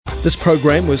This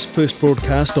program was first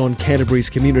broadcast on Canterbury's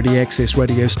community access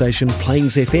radio station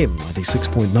Plains FM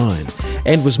 96.9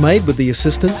 and was made with the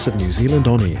assistance of New Zealand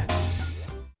On Air.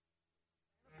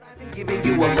 Giving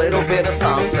you a little bit of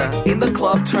salsa. In the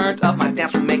club, turned up, my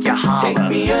dance will make you holler. Take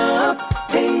me up,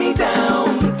 take me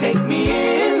down, take me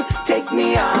in, take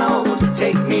me out,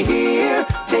 take me here,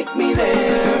 take me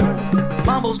there.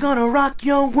 Mambo's gonna rock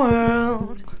your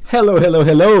world. Hello,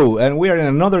 and we are in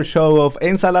another show of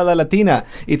Ensalada Latina.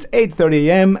 It's 8:30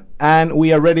 a.m. and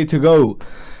we are ready to go.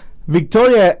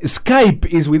 Victoria Skype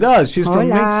is with us. She's from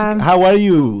Mexico. How are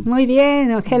you? Muy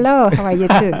bien. Hello. How are you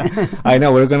too? I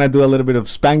know we're gonna do a little bit of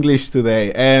Spanglish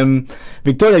today.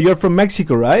 Victoria, you're from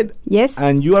Mexico, right? Yes.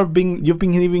 And you've been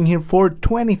living here for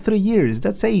 23 years.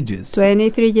 That's ages.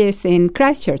 23 years in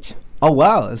Christchurch. Oh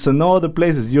wow! So no other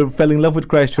places. You fell in love with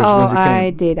Christchurch. Oh, once you came. I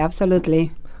did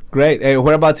absolutely. Great.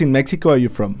 Whereabouts in Mexico are you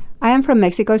from? I am from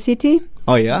Mexico City.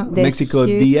 Oh, yeah? The Mexico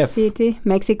huge DF. City,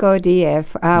 Mexico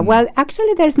DF. Well,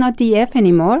 actually, there's not DF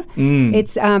anymore.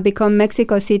 It's become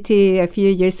Mexico City a few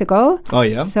years ago. Oh,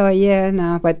 yeah? So, yeah,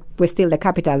 no, but we're still the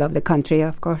capital of the country,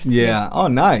 of course. Yeah. Oh,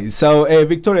 nice. So,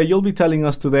 Victoria, you'll be telling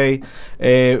us today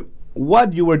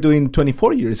what you were doing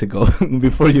 24 years ago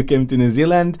before you came to New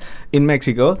Zealand in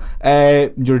Mexico.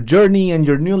 Your journey and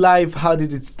your new life, how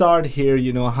did it start here?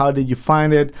 You know, how did you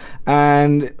find it?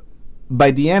 And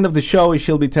by the end of the show,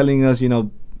 she'll be telling us, you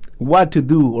know, what to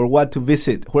do or what to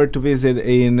visit, where to visit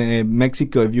in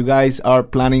Mexico. If you guys are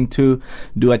planning to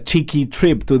do a cheeky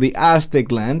trip to the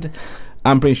Aztec land,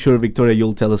 I'm pretty sure, Victoria,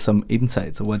 you'll tell us some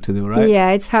insights of what to do, right?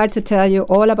 Yeah, it's hard to tell you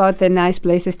all about the nice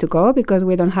places to go because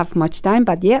we don't have much time.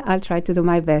 But yeah, I'll try to do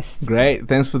my best. Great.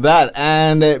 Thanks for that.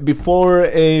 And before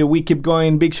we keep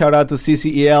going, big shout out to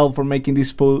CCEL for making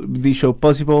this show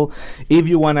possible. If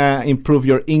you want to improve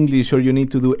your English or you need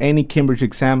to do any Cambridge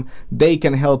exam, they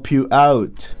can help you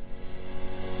out.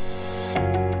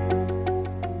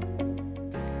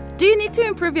 Do you need to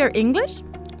improve your English?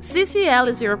 CCL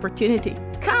is your opportunity.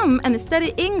 Come and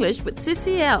study English with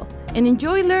CCL and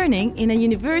enjoy learning in a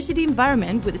university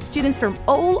environment with students from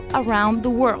all around the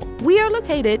world. We are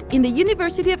located in the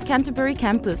University of Canterbury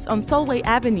campus on Solway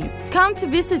Avenue. Come to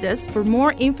visit us for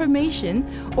more information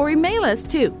or email us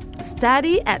to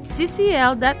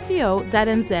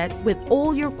study@ccl.co.nz with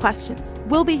all your questions.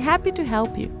 We'll be happy to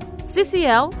help you.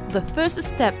 CCL, the first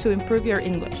step to improve your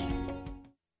English.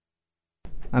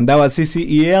 And that was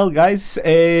CCEL, guys.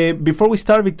 Before we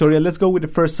start, Victoria, let's go with the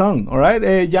first song, all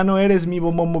right? Ya no eres mi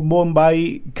bombón bombón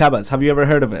by Cabas. Have you ever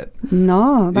heard of it?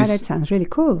 No, but it sounds really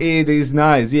cool. It is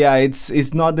nice. Yeah,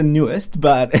 it's not the newest,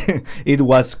 but it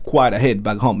was quite a hit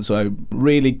back home. So I'm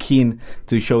really keen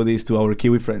to show this to our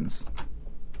Kiwi friends.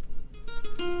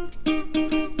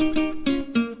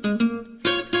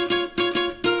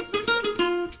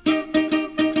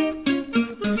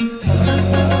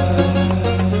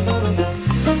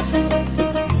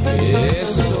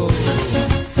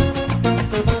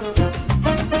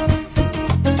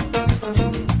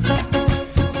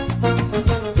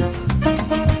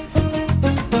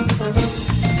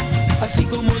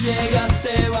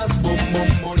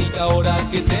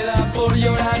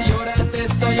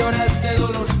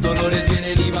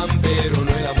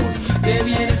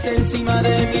 Encima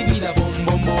de mi vida,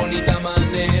 bonita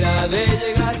manera de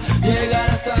llegar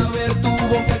a saber tu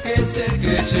boca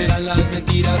crecerán las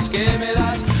mentiras que me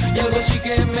das y algo sí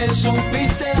que me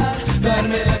supiste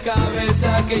darme la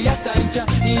cabeza que ya está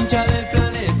hincha del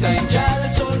planeta, hincha del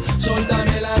sol,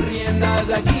 suéltame las riendas,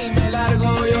 de aquí me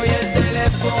largo yo y el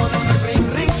teléfono no ring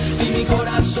ring y mi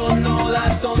corazón no da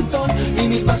tontón y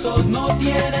mis pasos no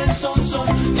tienen son,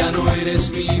 ya no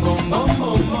eres mi bombón.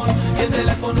 El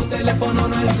teléfono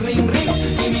no es ring ring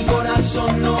y mi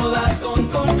corazón no da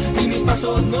tontón y mis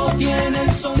pasos no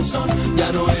tienen son,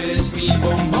 ya no eres mi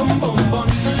bombón.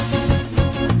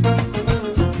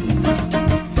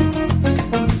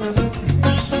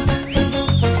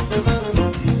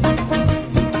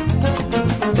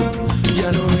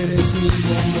 Ya no eres mi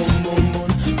bombón,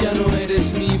 ya no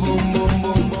eres mi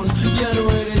bombón, ya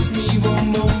no eres mi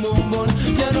bombón,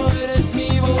 ya no eres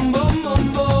mi bombón.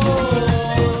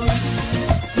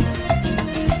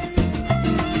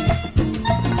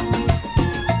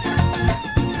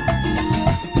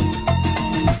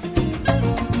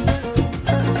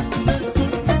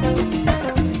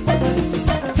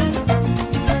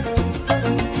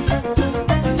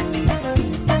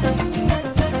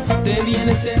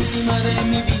 Encima de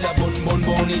mi vida,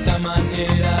 bonita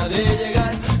manera de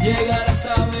llegar a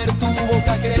saber tu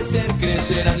boca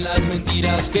crecerán las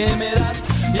mentiras que me das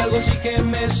y algo sí que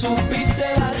me supiste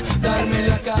darme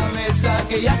la cabeza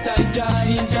que ya está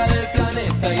hincha del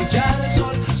planeta, hincha del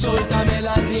sol, suéltame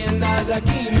las riendas, de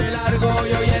aquí me la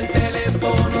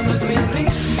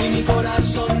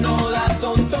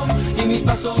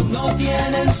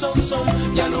son.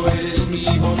 Ya no eres mi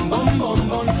bombón,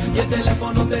 bombón. Y el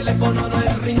teléfono no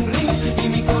es ring, ring. Y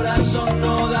mi corazón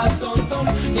no da tontón.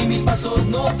 Y mis pasos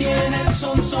no tienen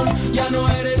son. Ya no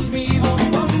eres mi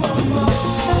bombón, bombón.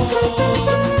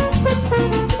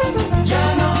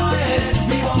 Ya no eres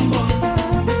mi bombón.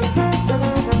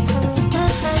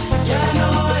 Ya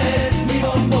no eres mi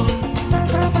bombón.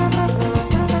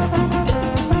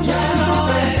 Ya no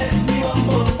eres mi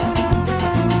bombón.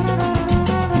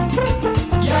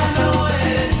 Ya no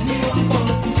eres mi bombón.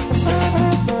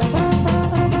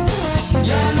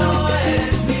 Ya no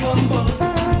eres mi bombón.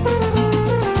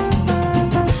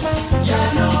 Ya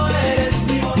no eres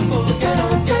mi bombón. Que no.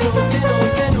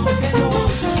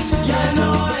 Ya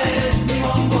no eres mi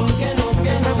bombón. Que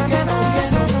no.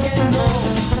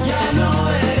 Ya no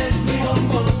eres mi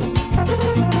bombón.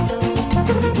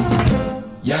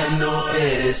 Ya no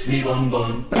eres mi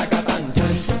bombón.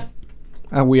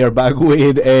 And we are back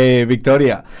with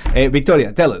Victoria.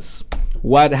 Victoria, tell us,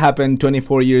 what happened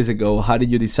 24 years ago? How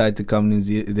did you decide to come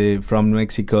from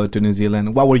Mexico to New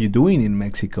Zealand? What were you doing in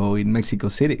Mexico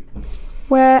City?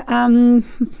 Well,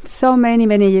 so many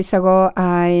years ago,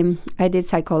 I did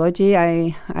psychology.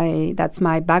 I that's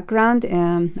my background.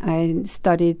 I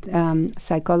studied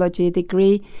psychology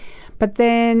degree, but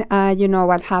then you know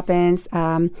what happens.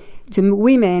 To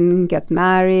women get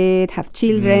married, have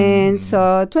children.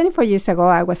 So 24 years ago,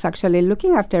 I was actually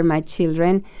looking after my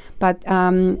children, but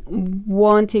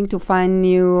wanting to find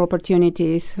new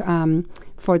opportunities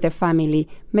for the family.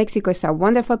 Mexico is a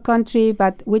wonderful country,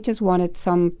 but we just wanted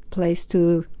some place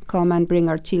to come and bring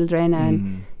our children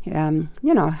and,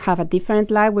 you know, have a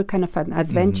different life. We're kind of an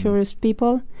adventurous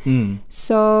people.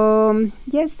 So,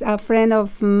 yes, a friend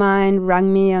of mine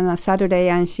rang me on a Saturday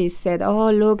and she said,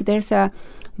 oh, look, there's a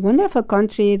wonderful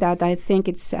country that I think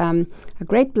it's a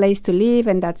great place to live,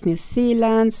 and that's New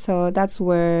Zealand. So that's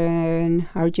where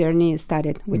our journey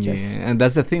started. And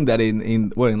that's the thing that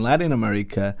in Latin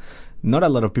America, not a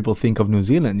lot of people think of New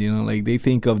Zealand, you know, like they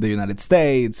think of the United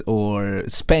States or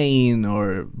Spain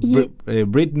or Britain.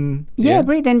 Britain. Yeah,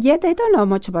 they don't know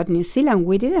much about New Zealand.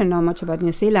 We didn't know much about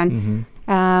New Zealand.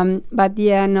 But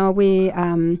yeah, no, we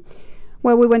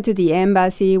went to the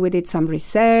embassy, we did some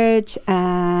research,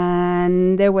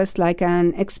 and there was like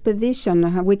an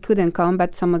expedition. We couldn't come,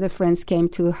 but some of the friends came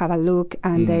to have a look,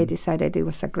 and they decided it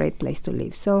was a great place to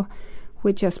live. So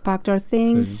we just packed our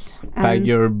things. Packed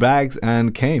your bags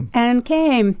and came. And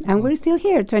we're still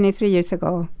here 23 years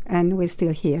ago, and we're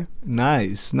still here.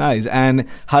 Nice. And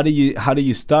how do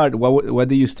you start? What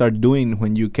did you start doing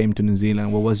when you came to New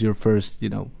Zealand? What was your first,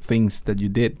 things that you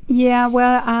did? Yeah,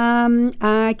 well,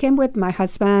 I came with my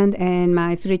husband and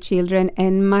my 3 children.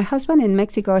 And my husband in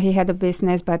Mexico, he had a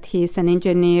business, but he's an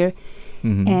engineer.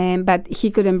 But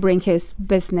he couldn't bring his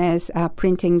business,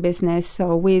 printing business,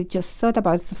 so we just thought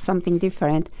about something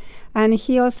different. And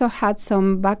he also had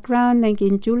some background like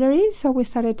in jewelry, so we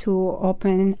started to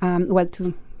open,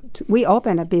 we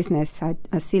opened a business,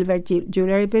 a silver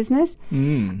jewelry business.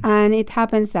 And it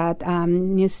happens that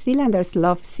New Zealanders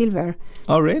love silver.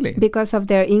 Oh, really? Because of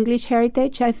their English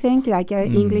heritage, I think.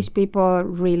 English people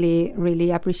really,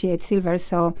 really appreciate silver.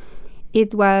 So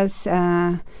it was,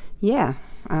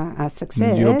 a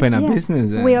success. You opened a business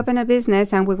then. We opened a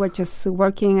business, and we were just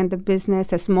working in the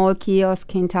business, a small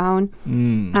kiosk in town,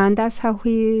 and that's how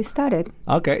we started.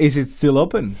 Okay, is it still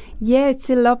open? Yeah, it's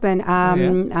still open.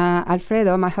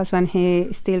 Alfredo, my husband,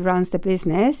 he still runs the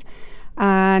business,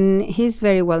 and he's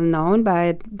very well known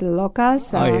by the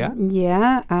locals.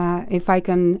 If I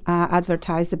can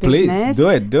advertise the business.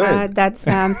 Please, do it. That's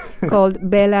called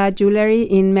Bella Jewelry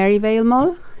in Maryvale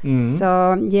Mall.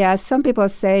 So, some people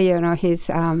say,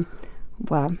 he's,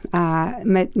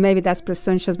 maybe that's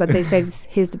presumptuous, but they say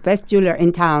he's the best jeweler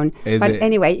in town.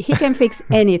 Anyway, he can fix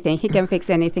anything.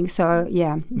 So,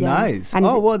 yeah. Nice. And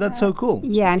that's so cool.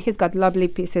 Yeah, and he's got lovely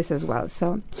pieces as well.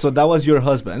 So that was your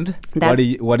husband.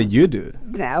 What did you do?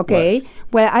 Okay.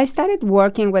 Well, I started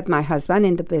working with my husband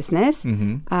in the business.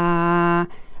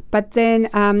 But then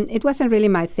it wasn't really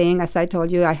my thing. As I told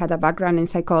you, I had a background in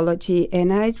psychology,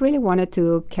 and I really wanted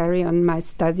to carry on my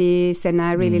studies, and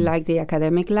I really liked the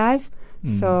academic life.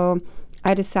 So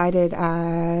I decided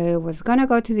I was going to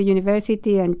go to the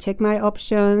university and check my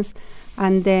options.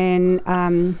 And then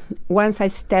once I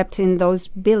stepped in those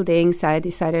buildings, I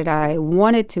decided I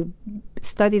wanted to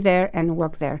study there and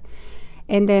work there.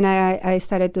 And then I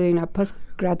started doing a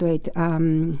postgraduate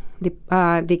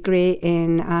degree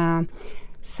in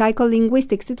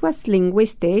psycholinguistics. It was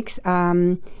linguistics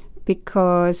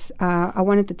because I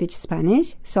wanted to teach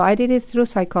Spanish. So I did it through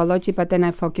psychology, but then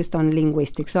I focused on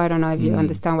linguistics. So I don't know if you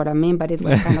understand what I mean, but it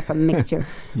was kind of a mixture.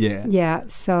 Yeah.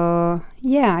 So,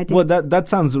 Yeah, I did. Well, that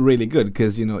sounds really good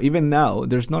because, you know, even now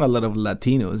there's not a lot of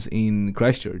Latinos in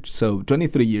Christchurch. So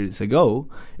 23 years ago,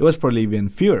 it was probably even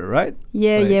fewer, right?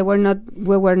 Yeah, Right. yeah,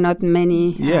 we were not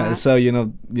many. Yeah, so you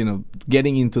know,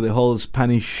 getting into the whole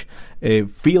Spanish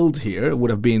field here would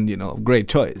have been, you know, a great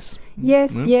choice.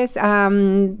 Yes, yes.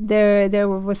 There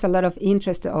was a lot of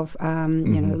interest of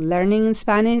you know, learning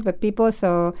Spanish, but people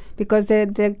because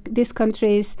these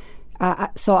countries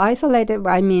so isolated.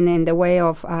 I mean, in the way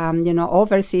of you know,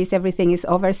 overseas, everything is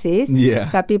overseas. Yeah.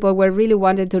 So people were really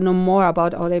wanted to know more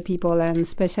about other people, and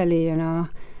especially, you know,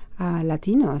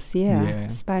 Latinos. Yeah,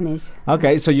 Spanish.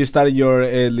 Okay, so you started your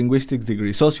linguistics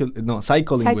degree,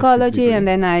 psycholinguistics Psychology, degree. and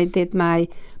then I did my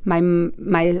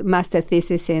master's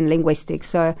thesis in linguistics.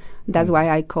 So that's why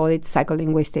I call it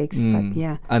psycholinguistics. But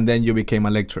yeah. And then you became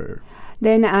a lecturer.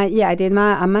 Then I did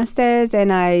a master's,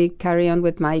 and I carry on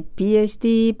with my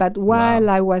PhD. But while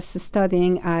I was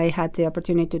studying, I had the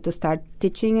opportunity to start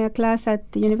teaching a class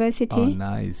at the university. Oh,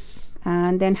 nice.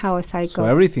 And then how a psycho. So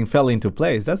everything fell into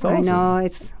place. That's awesome. I know,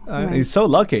 it's It's so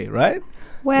lucky, right?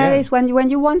 well, Yeah. it's when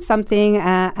you want something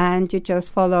and you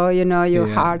just follow, you know, your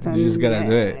Yeah, heart, and you just gotta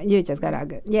do it. You just gotta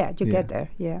go. Yeah, you get there.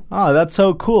 Yeah. Oh, that's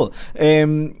so cool.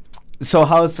 So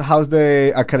how's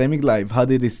the academic life? How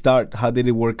did it start? How did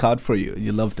it work out for you?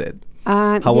 You loved it.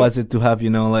 How was it to have, you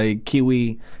know, like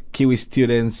Kiwi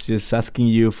students just asking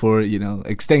you for, you know,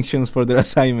 extensions for their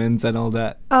assignments and all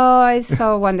that? Oh, it's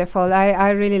so wonderful.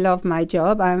 I really love my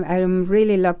job. I'm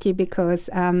really lucky because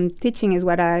teaching is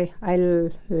what I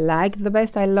like the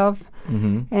best. I love.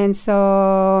 And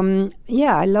so,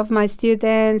 yeah, I love my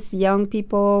students, young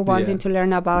people wanting to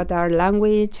learn about our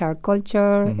language, our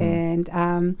culture,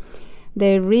 and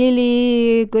they're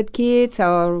really good kids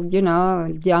or, you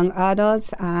know, young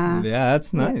adults. Yeah,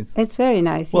 that's nice. It's very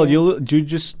nice. Well, yeah. you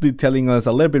just be telling us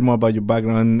a little bit more about your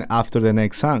background after the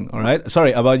next song, all right?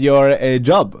 Sorry, about your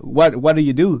job. What do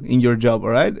you do in your job,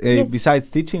 all right? Yes. Besides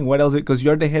teaching, what else? Because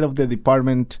you're the head of the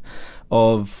department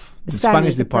of the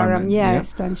Spanish department. program. Yeah,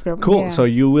 Spanish program. Cool. Yeah. So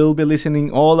you will be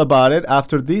listening all about it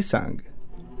after this song.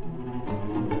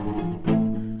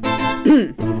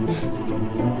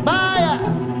 Vaya,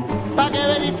 pa' que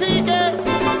verifique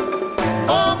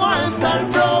cómo está el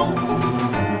flow.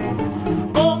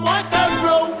 Cómo está el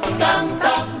flow,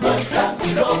 cantando están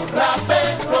los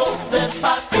raperos de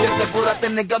Paco. Siente pura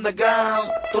técnica underground.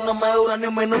 Tú no me duras ni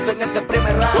un minuto en este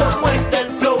primer round. ¿Cómo está el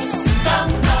flow?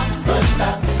 Cantando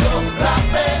están los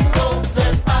raperos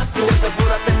de Paco. Siente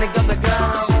pura técnica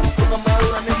underground. Tú no me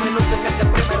duras ni un minuto en este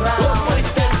primer round. ¿Cómo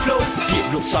está el flow?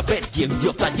 Quiero saber quién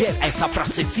dio taller a esa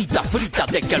frasecita frita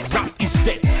de que el rap is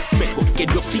dead. Mejor que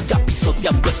no siga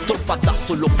pisoteando estrofadas,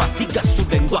 solo fatiga su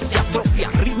lengua, se atrofia,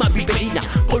 rima viperina,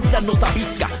 con la nota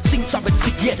visca, sin saber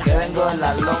siquiera. Que vengo de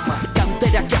la loma.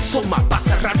 Cantera que asoma, pa'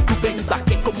 cerrar tu venda,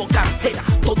 que como cartera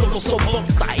todo lo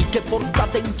soporta y que porta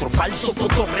dentro falso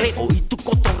cotorreo. Y tu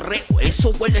cotorreo,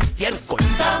 eso huele a estiércol.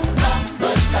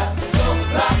 Cantando están los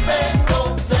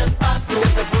raperos de Paco.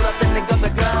 Siente pura técnica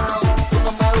underground. Tú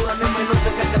no me duras ni un minuto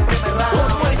en este primer round.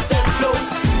 ¿Cómo está el flow?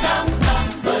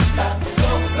 Cantando están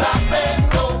los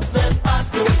raperos de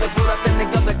Paco. Siente pura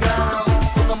técnica underground.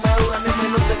 Tú no me duras ni un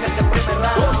minuto en este primer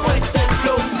round. ¿Cómo está el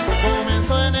flow?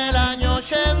 Comenzó en el año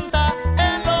 80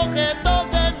 en los guetos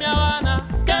de Mi Habana,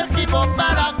 que el hip hop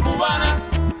a la cubana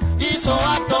hizo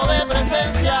acto de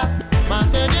presencia,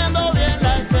 manteniendo bien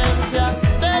la esencia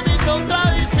de mi son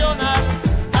tradicional.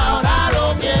 Ahora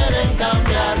lo quieren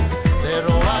cambiar, le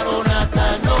robaron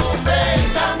hasta el nombre.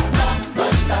 Cantando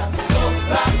están los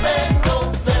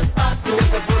raperos de Paco.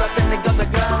 Siente pura técnica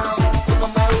underground. Tú no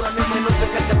me duras ni un minuto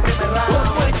en este primer round.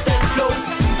 ¿Cómo está el flow?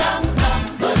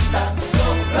 Cantando están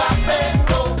los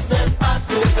raperos de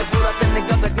Paco. Siente pura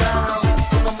técnica underground.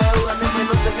 Tú no me duras ni un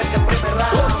minuto en este primer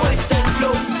round. ¿Cómo está el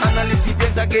flow? Análisis y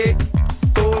piensa que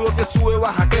todo lo que sube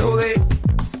baja que joder.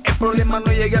 El problema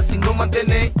no llega si no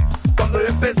mantener. Cuando yo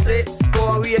empecé,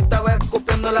 todavía estaba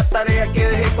copiando las tareas que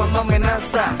dejé cuando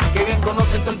amenaza. Que bien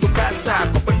conocen tú en tu casa.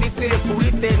 Comprendiste y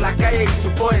descubriste en la calle y su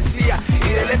poesía. Y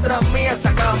de letras mías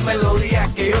sacaban melodías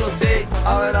que yo no sé.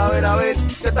 A ver,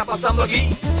 ¿qué está pasando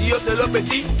aquí? Si yo te lo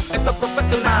pedí, esto es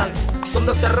profesional. Son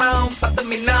 12 rounds para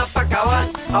terminar, para acabar.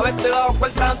 Haberte dado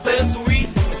cuenta antes de subir.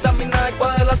 Esa mina de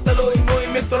cuadrilátero y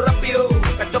movimiento rápido.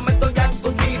 Esto me estoy ya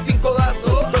con 5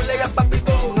 dazos. Dos legas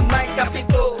papito, no más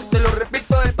capito. Te lo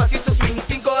repito despacito, swing y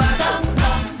 5 dazos.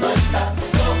 Cantando están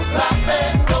los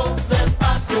raperos de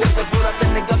Paco. Siente pura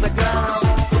técnica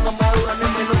underground. Tú no me duras ni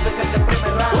un minuto en este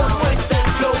primer round. ¿Cómo está el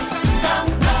flow?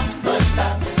 Cantando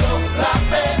están los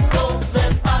raperos de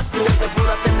Paco. Siente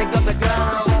pura técnica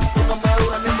underground. Tú no me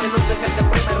duras ni un minuto en este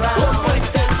primer round. ¿Cómo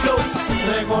está el flow?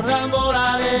 Recordando la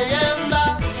leyenda,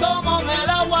 somos de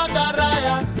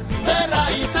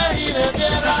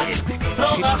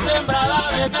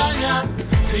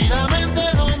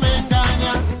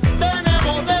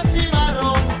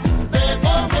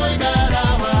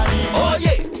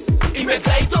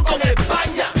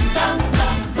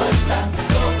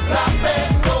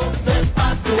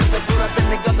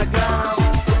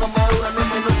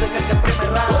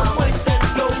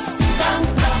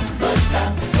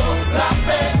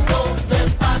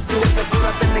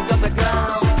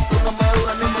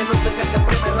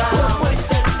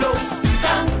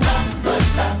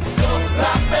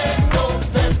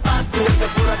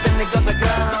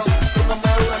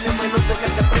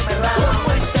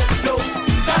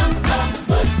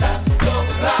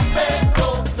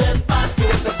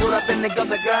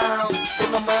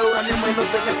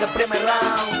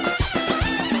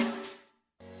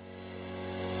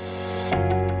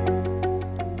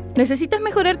 ¿Necesitas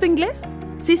mejorar tu inglés?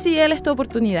 CCL es tu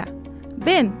oportunidad.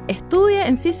 Ven, estudia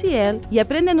en CCL y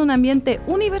aprende en un ambiente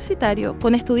universitario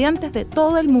con estudiantes de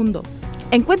todo el mundo.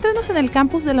 Encuéntranos en el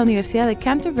campus de la Universidad de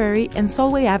Canterbury en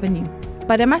Solway Avenue.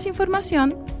 Para más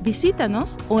información,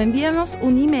 visítanos o envíanos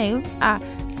un email a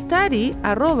study@ccl.co.nz.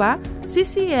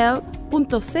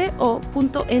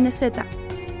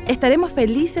 Estaremos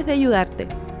felices de ayudarte.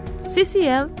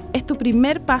 CCL es tu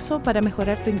primer paso para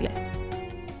mejorar tu inglés.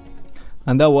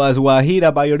 And that was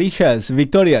Guajira by Orishas.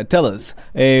 Victoria, tell us,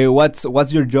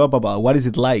 what's your job about? What is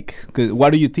it like?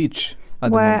 What do you teach?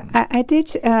 Well, I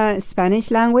teach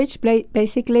Spanish language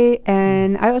basically,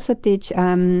 and I also teach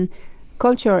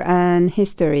culture and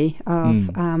history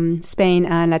of Spain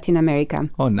and Latin America.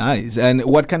 Oh, nice. And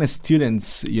what kind of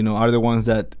students, are the ones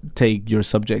that take your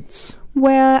subjects?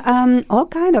 Well, all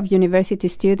kind of university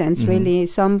students, really.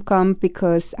 Some come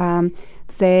because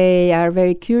they are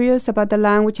very curious about the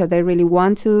language, or they really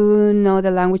want to know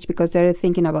the language because they're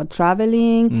thinking about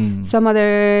traveling. Some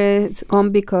others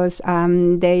come because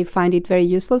they find it very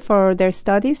useful for their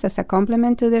studies, as a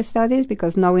complement to their studies,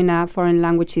 because knowing a foreign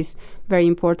language is very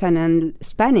important, and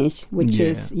Spanish, which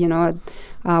is,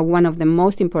 one of the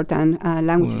most important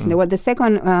languages in the world. The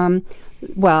second,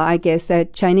 I guess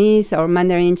Chinese or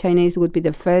Mandarin Chinese would be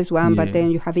the first one, but then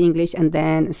you have English and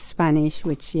then Spanish,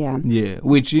 which,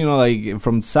 which, like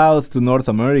from South to North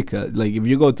America, like if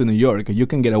you go to New York, you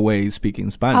can get away speaking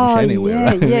Spanish anywhere,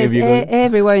 right? Yes,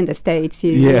 everywhere in the States.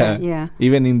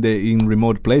 Even in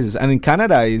remote places. And in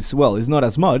Canada, it's not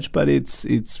as much, but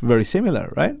it's very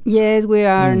similar, right? Yes, we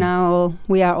are now,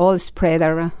 we are all spread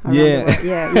around the world.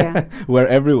 Yeah. We're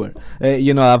everywhere.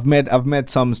 I've met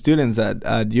some students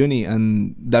at uni and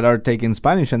that are taking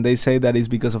Spanish, and they say that it's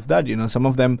because of that. Some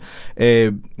of them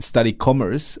study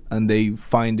commerce, and they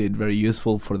find it very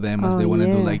useful for them as they want to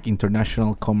do like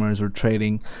international commerce or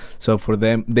trading. So for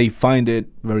them, they find it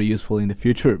very useful in the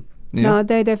future. Yeah. No,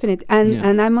 they definitely.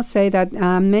 And I must say that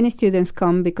many students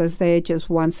come because they just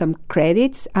want some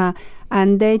credits,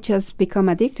 and they just become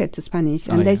addicted to Spanish,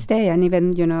 and they stay and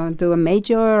even, do a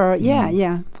major or,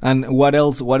 And what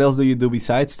else do you do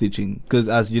besides teaching? Because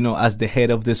as the head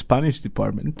of the Spanish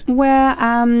department. Well,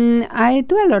 I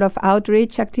do a lot of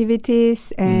outreach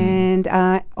activities and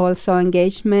also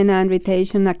engagement and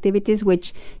retention activities,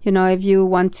 which, if you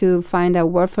want to find a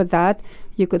word for that,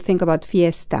 you could think about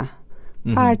fiesta.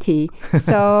 Party.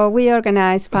 So we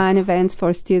organize fun events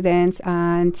for students,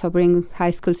 and so bring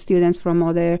high school students from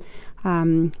other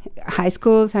high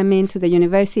schools, to the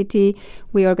university.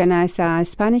 We organize a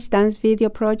Spanish dance video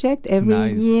project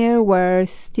every year, where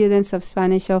students of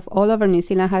Spanish of all over New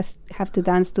Zealand have to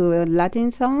dance to a Latin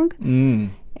song.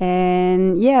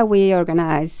 And we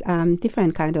organize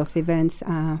different kind of events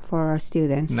for our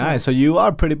students. Nice. So you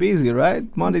are pretty busy, right?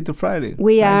 Monday to Friday.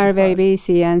 We are very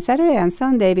busy, and Saturday and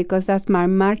Sunday, because that's my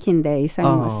marking days, I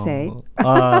must say.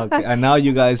 Okay. And now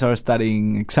you guys are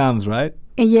studying exams, right?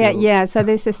 Yeah. So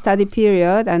there's a study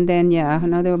period, and then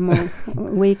another more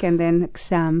week, and then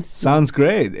exams. Sounds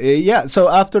great. So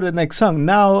after the next song,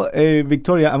 now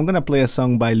Victoria, I'm gonna play a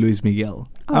song by Luis Miguel.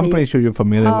 I'm pretty sure you're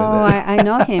familiar with it. I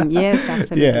know him. Yes,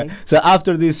 absolutely. So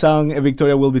after this song,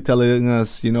 Victoria will be telling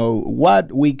us,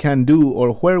 what we can do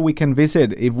or where we can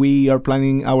visit if we are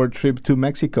planning our trip to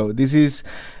Mexico. This is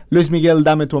Luis Miguel,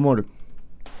 Dame tu amor.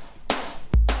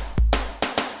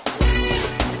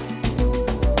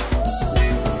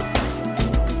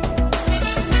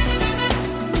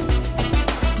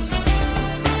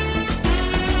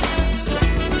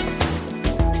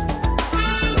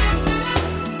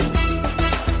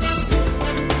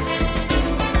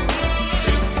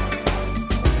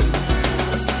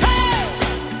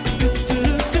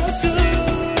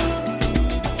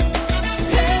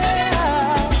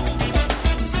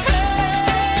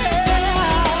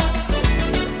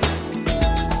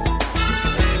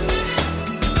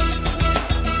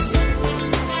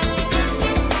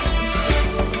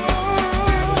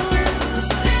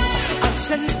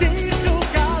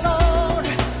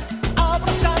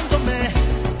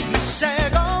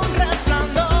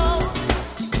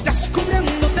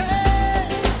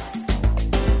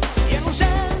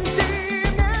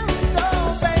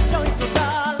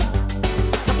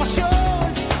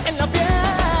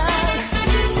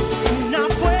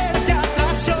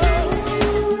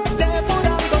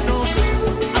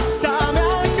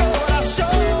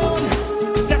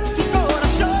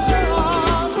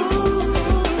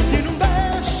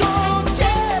 Beso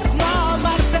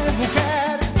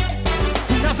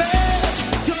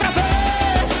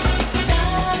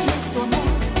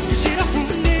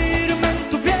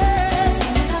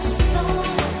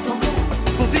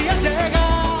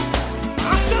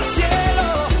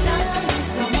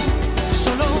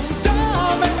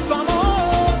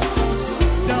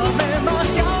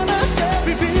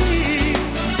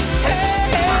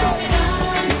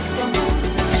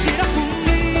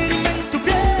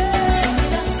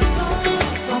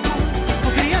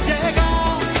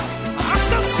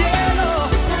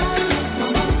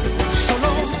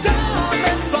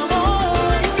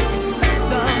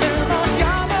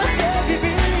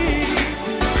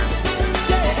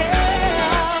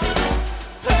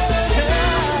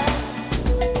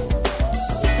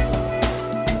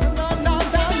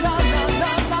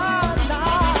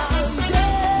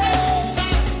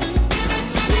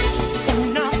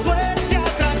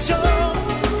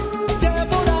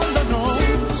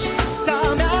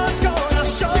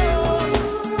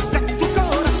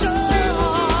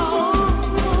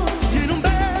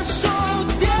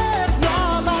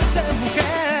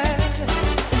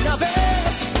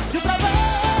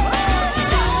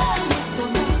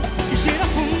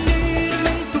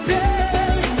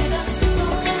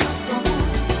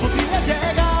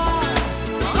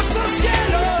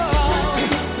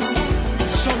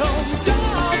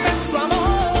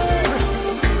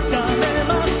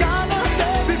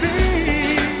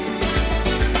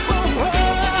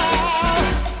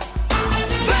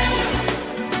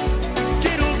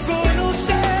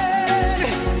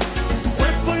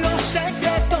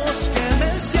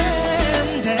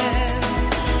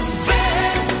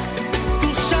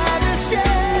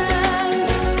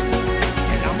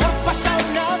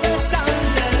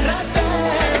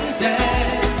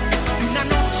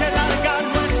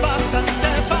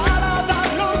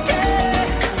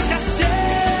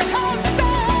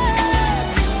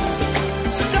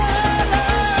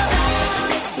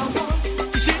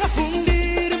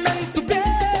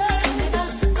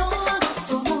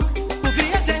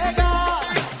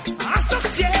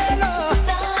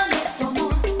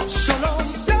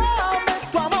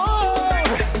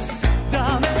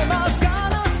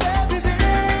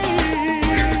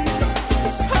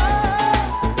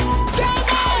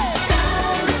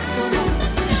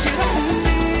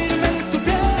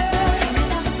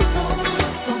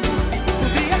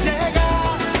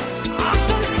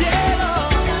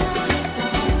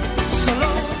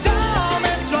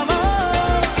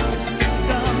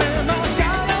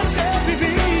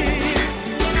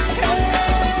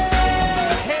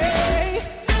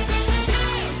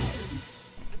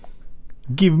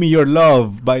Give Me Your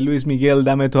Love by Luis Miguel,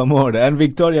 Dame Tu Amor. And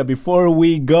Victoria, before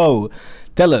we go,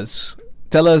 tell us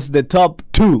the top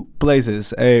 2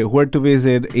 places where to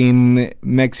visit in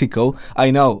Mexico. I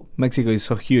know Mexico is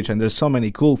so huge and there's so many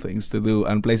cool things to do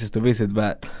and places to visit,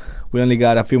 but we only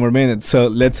got a few more minutes, so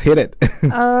let's hit it.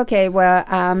 Okay, well,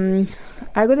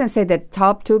 I wouldn't say the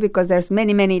top 2 because there's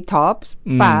many tops,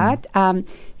 but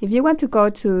if you want to go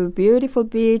to beautiful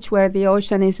beach where the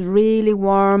ocean is really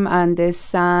warm and the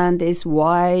sand is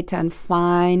white and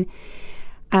fine,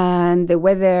 and the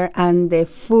weather and the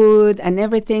food and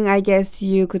everything, I guess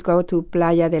you could go to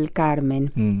Playa del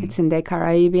Carmen. It's in the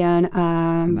Caribbean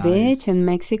beach in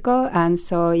Mexico, and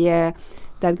so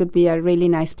that would be a really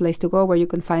nice place to go where you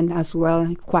can find as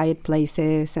well quiet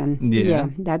places and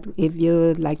that if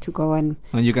you like to go and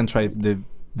you can try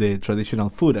the traditional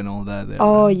food and all that there,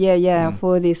 right?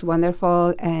 Food is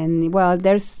wonderful, and well,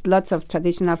 there's lots of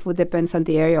traditional food, depends on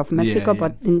the area of Mexico,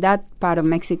 but in that part of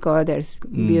Mexico there's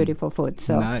beautiful food.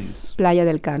 So nice. Playa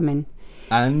del Carmen.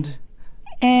 And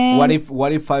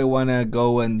what if I wanna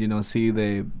go and see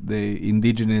the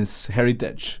indigenous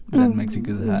heritage that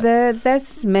Mexico's had?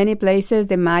 There's many places.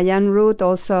 The Mayan route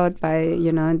also by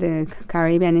the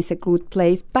Caribbean is a good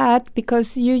place, but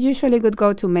because you usually could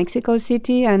go to Mexico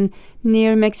City, and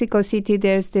near Mexico City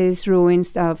there's these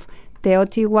ruins of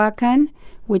Teotihuacan,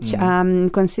 which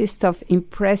consists of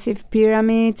impressive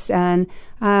pyramids, and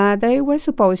they were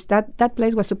that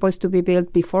place was supposed to be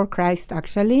built before Christ,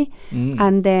 actually,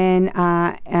 and then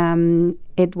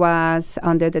it was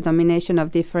under the domination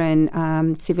of different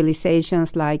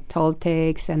civilizations like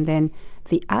Toltecs, and then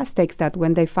the Aztecs, that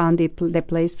when they found the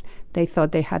place, they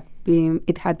thought it had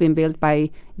been built by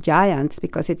giants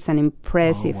because it's an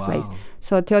impressive place.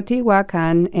 So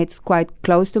Teotihuacan, it's quite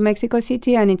close to Mexico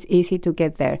City and it's easy to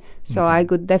get there. So I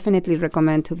would definitely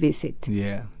recommend to visit.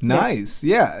 Yeah, nice.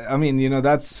 Yeah, I mean,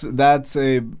 that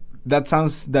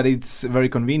sounds that it's very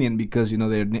convenient because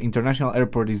the international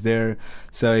airport is there.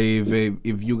 So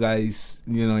if you guys,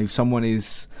 if someone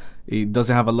it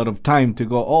doesn't have a lot of time to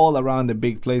go all around the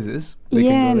big places.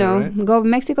 Go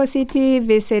Mexico City,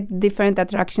 visit different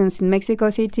attractions in Mexico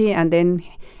City, and then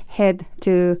head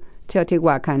to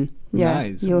Teotihuacan. Yeah,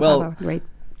 nice. You'll have a great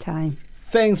time.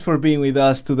 Thanks for being with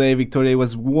us today, Victoria. It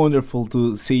was wonderful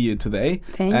to see you today.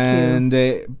 Thank you. And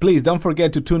please don't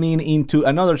forget to tune in into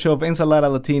another show of Ensalada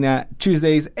Latina,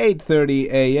 Tuesdays, 8:30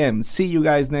 a.m. See you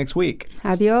guys next week.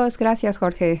 Adiós. Gracias,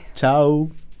 Jorge. Ciao.